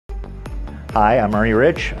Hi, I'm Ernie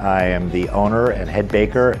Rich. I am the owner and head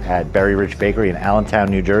baker at Berry Rich Bakery in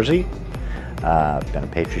Allentown, New Jersey. I've been a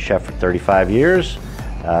pastry chef for 35 years.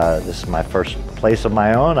 This is my first place of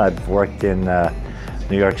my own. I've worked in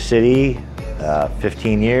New York City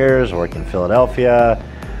 15 years, worked in Philadelphia,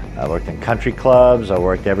 I worked in country clubs, I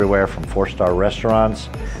worked everywhere from 4-star restaurants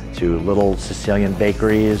to little Sicilian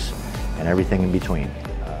bakeries and everything in between.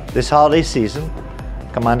 This holiday season,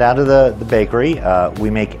 come on down to the bakery. We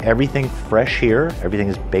make everything fresh here. Everything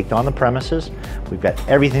is baked on the premises. We've got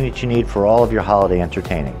everything that you need for all of your holiday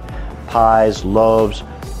entertaining. Pies, loaves,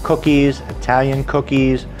 cookies, Italian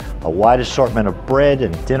cookies, a wide assortment of bread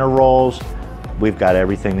and dinner rolls. We've got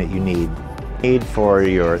everything that you need for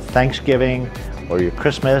your Thanksgiving or your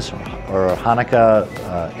Christmas or Hanukkah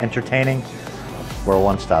entertaining. We're a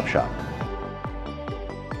one-stop shop.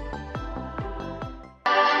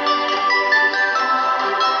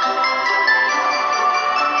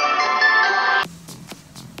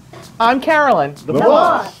 I'm Carolyn, the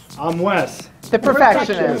boss. I'm Wes, the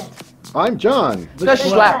perfectionist. I'm John, the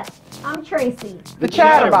schlep. I'm Tracy, the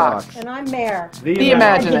chatterbox. And I'm Mare, the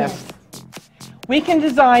imaginist. We can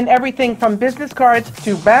design everything from business cards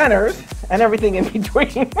to banners and everything in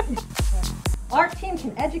between. Our team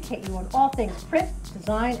can educate you on all things print,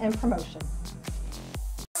 design, and promotion.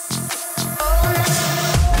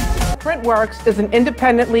 Printworx is an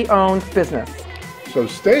independently owned business. So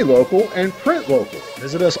stay local and print local.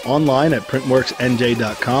 Visit us online at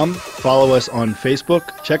printworxnj.com. Follow us on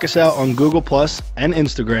Facebook. Check us out on Google Plus and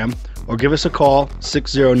Instagram, or give us a call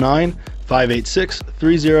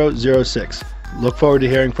 609-586-3006. Look forward to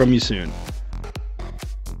hearing from you soon.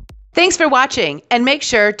 Thanks for watching, and make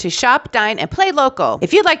sure to shop, dine, and play local.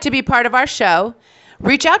 If you'd like to be part of our show,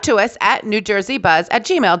 reach out to us at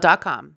newjerseybuzz@gmail.com.